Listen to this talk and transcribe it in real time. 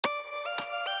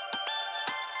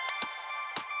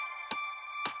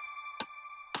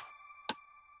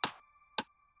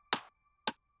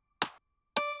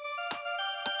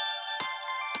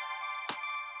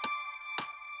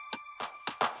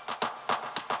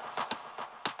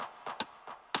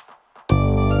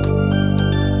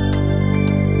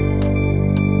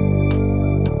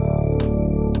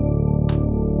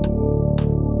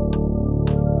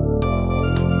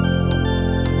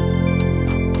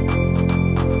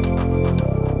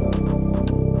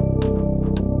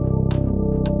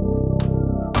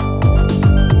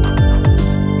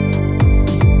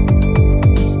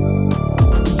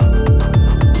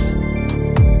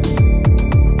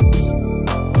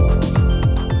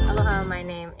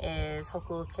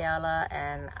Hoku, Keala,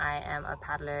 and I am a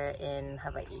paddler in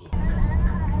Hawaii.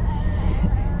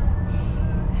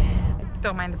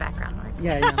 Don't mind the background noise.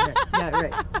 Yeah,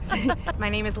 right. My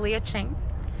name is Leah Ching,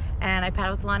 and I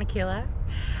paddle with Keala,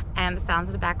 and the sounds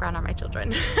of the background are my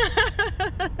children.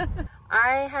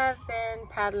 I have been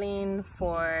paddling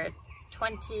for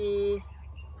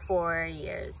 24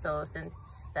 years, so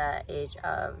since the age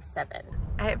of 7.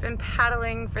 I have been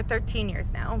paddling for 13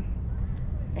 years now.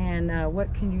 And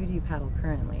what canoe do you paddle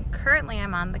currently? Currently,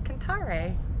 I'm on the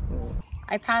Cantare. Cool.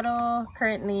 I paddle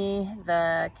currently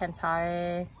the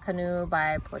Cantare canoe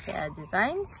by Puakea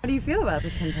Designs. How do you feel about the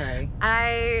Cantare?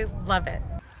 I love it.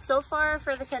 So far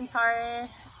for the Cantare,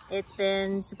 it's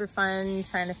been super fun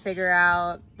trying to figure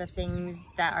out the things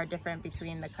that are different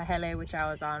between the Kahele, which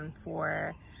I was on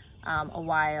for a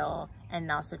while, and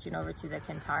now switching over to the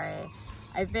Cantare.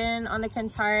 I've been on the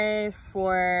Cantare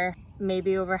for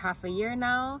maybe over half a year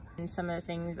now, and some of the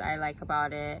things I like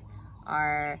about it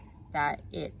are that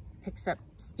it picks up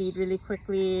speed really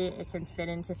quickly. It can fit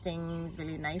into things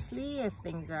really nicely if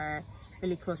things are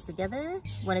really close together.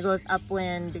 When it goes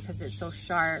upwind, because it's so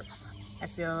sharp, I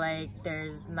feel like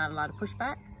there's not a lot of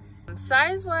pushback.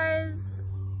 Size-wise,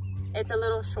 it's a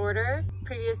little shorter.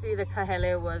 Previously, the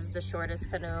Kahele was the shortest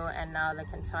canoe, and now the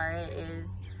Cantare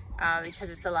is. Because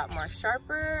it's a lot more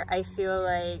sharper, I feel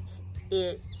like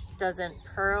it doesn't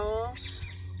curl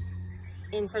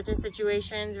in certain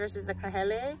situations versus the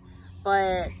Kahele.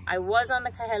 But I was on the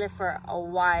Kahele for a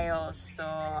while, so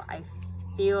I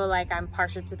feel like I'm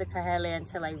partial to the Kahele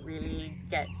until I really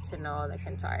get to know the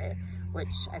Cantare,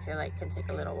 which I feel like can take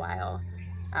a little while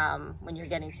when you're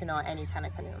getting to know any kind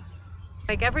of canoe.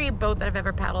 Like every boat that I've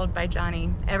ever paddled by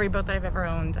Johnny, every boat that I've ever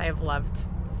owned, I have loved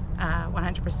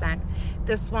 100%.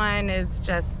 This one is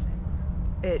just,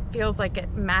 it feels like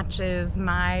it matches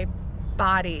my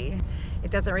body.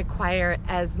 It doesn't require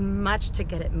as much to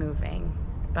get it moving,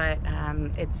 but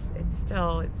it's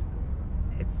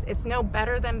no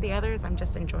better than the others. I'm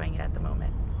just enjoying it at the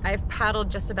moment. I've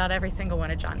paddled just about every single one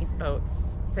of Johnny's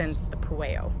boats since the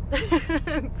Puakea.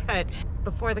 But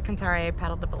before the Cantare, I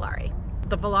paddled the Volare.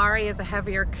 The Volare is a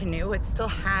heavier canoe. It still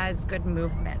has good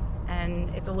movement, and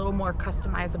it's a little more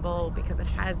customizable because it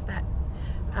has that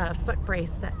foot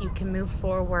brace that you can move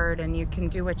forward and you can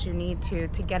do what you need to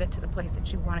get it to the place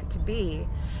that you want it to be.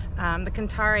 The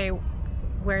Cantare,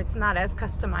 where it's not as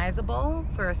customizable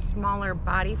for a smaller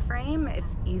body frame,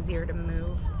 it's easier to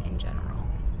move in general.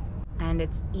 And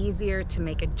it's easier to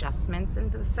make adjustments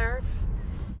into the surf.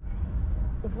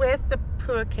 With the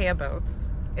Puakea boats,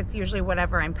 it's usually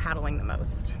whatever I'm paddling the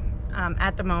most.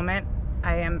 At the moment,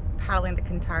 I am paddling the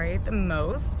Cantare the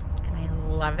most, and I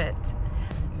love it.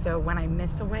 So when I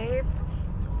miss a wave,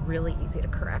 it's really easy to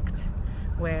correct.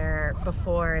 Where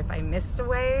before, if I missed a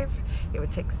wave, it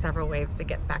would take several waves to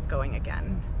get back going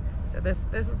again. So this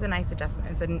is a nice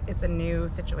adjustment. It's a new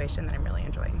situation that I'm really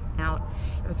enjoying. Now,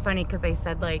 it was funny because I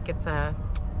said like it's a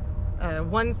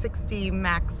 160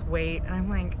 max weight, and I'm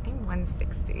like, I'm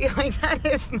 160, like that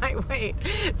is my weight.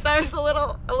 So I was a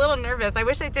little nervous. I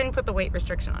wish I didn't put the weight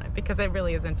restriction on it because it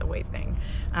really isn't a weight thing.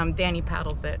 Danny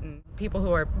paddles it, and people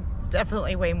who are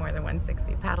definitely way more than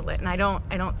 160 paddle it, and I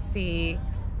don't see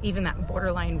even that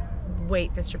borderline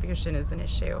weight distribution is an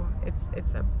issue.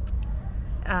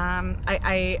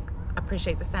 I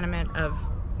appreciate the sentiment of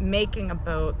making a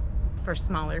boat for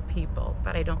smaller people,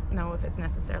 but I don't know if it's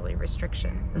necessarily a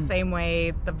restriction. The same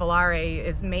way the Volare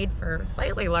is made for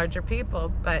slightly larger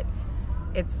people, but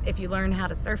if you learn how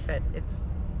to surf it, it's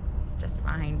just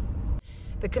fine.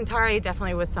 The Cantare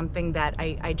definitely was something that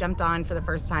I jumped on for the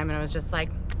first time, and I was just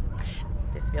like,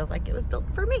 this feels like it was built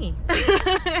for me.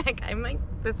 I'm like,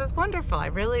 this is wonderful. I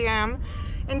really am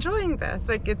enjoying this.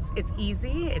 Like it's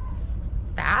easy, it's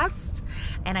fast,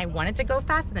 and I want it to go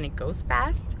fast, and then it goes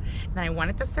fast, and then I want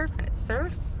it to surf, and it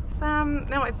surfs.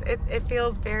 No, it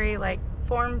feels very like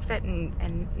form fit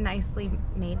and nicely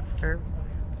made for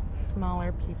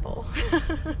smaller people.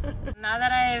 Now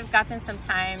that I've gotten some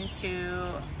time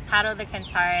to paddle the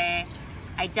Cantare,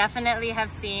 I definitely have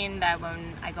seen that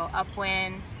when I go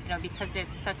upwind, because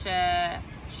it's such a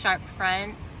sharp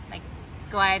front, like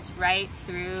glides right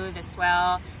through the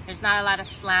swell. There's not a lot of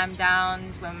slam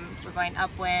downs when we're going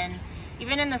upwind.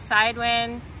 Even in the side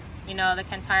wind, the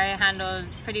Cantare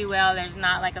handles pretty well. There's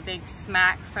not like a big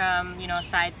smack from,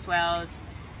 side swells.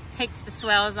 Takes the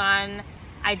swells on.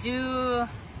 I do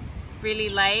really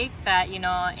like that,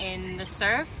 in the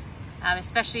surf,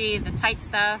 especially the tight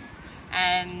stuff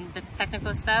and the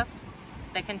technical stuff,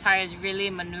 the Cantare is really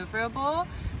maneuverable.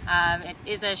 It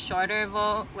is a shorter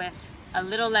boat with a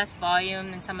little less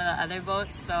volume than some of the other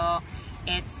boats, so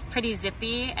It's pretty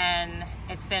zippy, and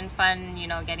it's been fun, you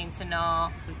know, getting to know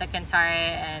the Cantare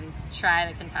and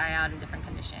try the Cantare out in different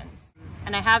conditions.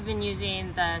 And I have been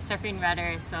using the surfing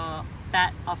rudder, so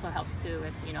that also helps too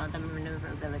with, you know, the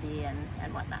maneuverability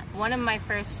and whatnot. One of my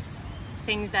first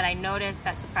things that I noticed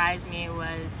that surprised me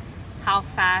was how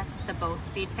fast the boat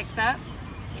speed picks up.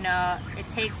 You know, it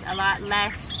takes a lot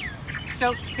less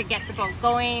strokes to get the boat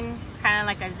going. It's kind of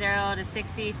like a 0 to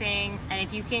 60 thing. And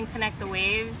if you can connect the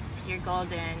waves, you're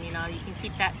golden. You know, you can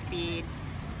keep that speed.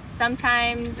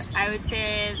 Sometimes I would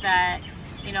say that,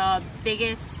 you know, a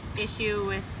biggest issue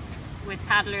with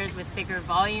paddlers with bigger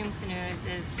volume canoes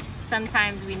is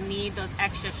sometimes we need those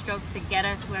extra strokes to get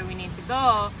us where we need to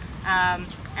go.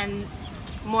 And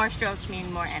more strokes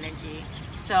mean more energy.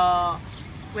 So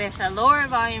with a lower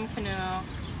volume canoe,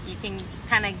 you can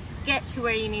kind of get to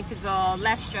where you need to go,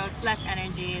 less strokes, less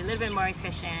energy, a little bit more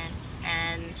efficient,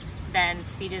 and then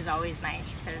speed is always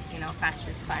nice because, you know, fast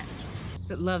is fun.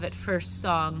 So love at first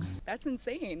song. That's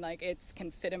insane. Like, it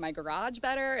can fit in my garage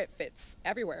better, it fits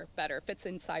everywhere better, it fits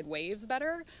inside waves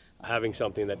better. Having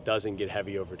something that doesn't get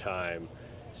heavy over time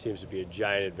seems to be a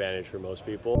giant advantage for most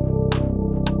people.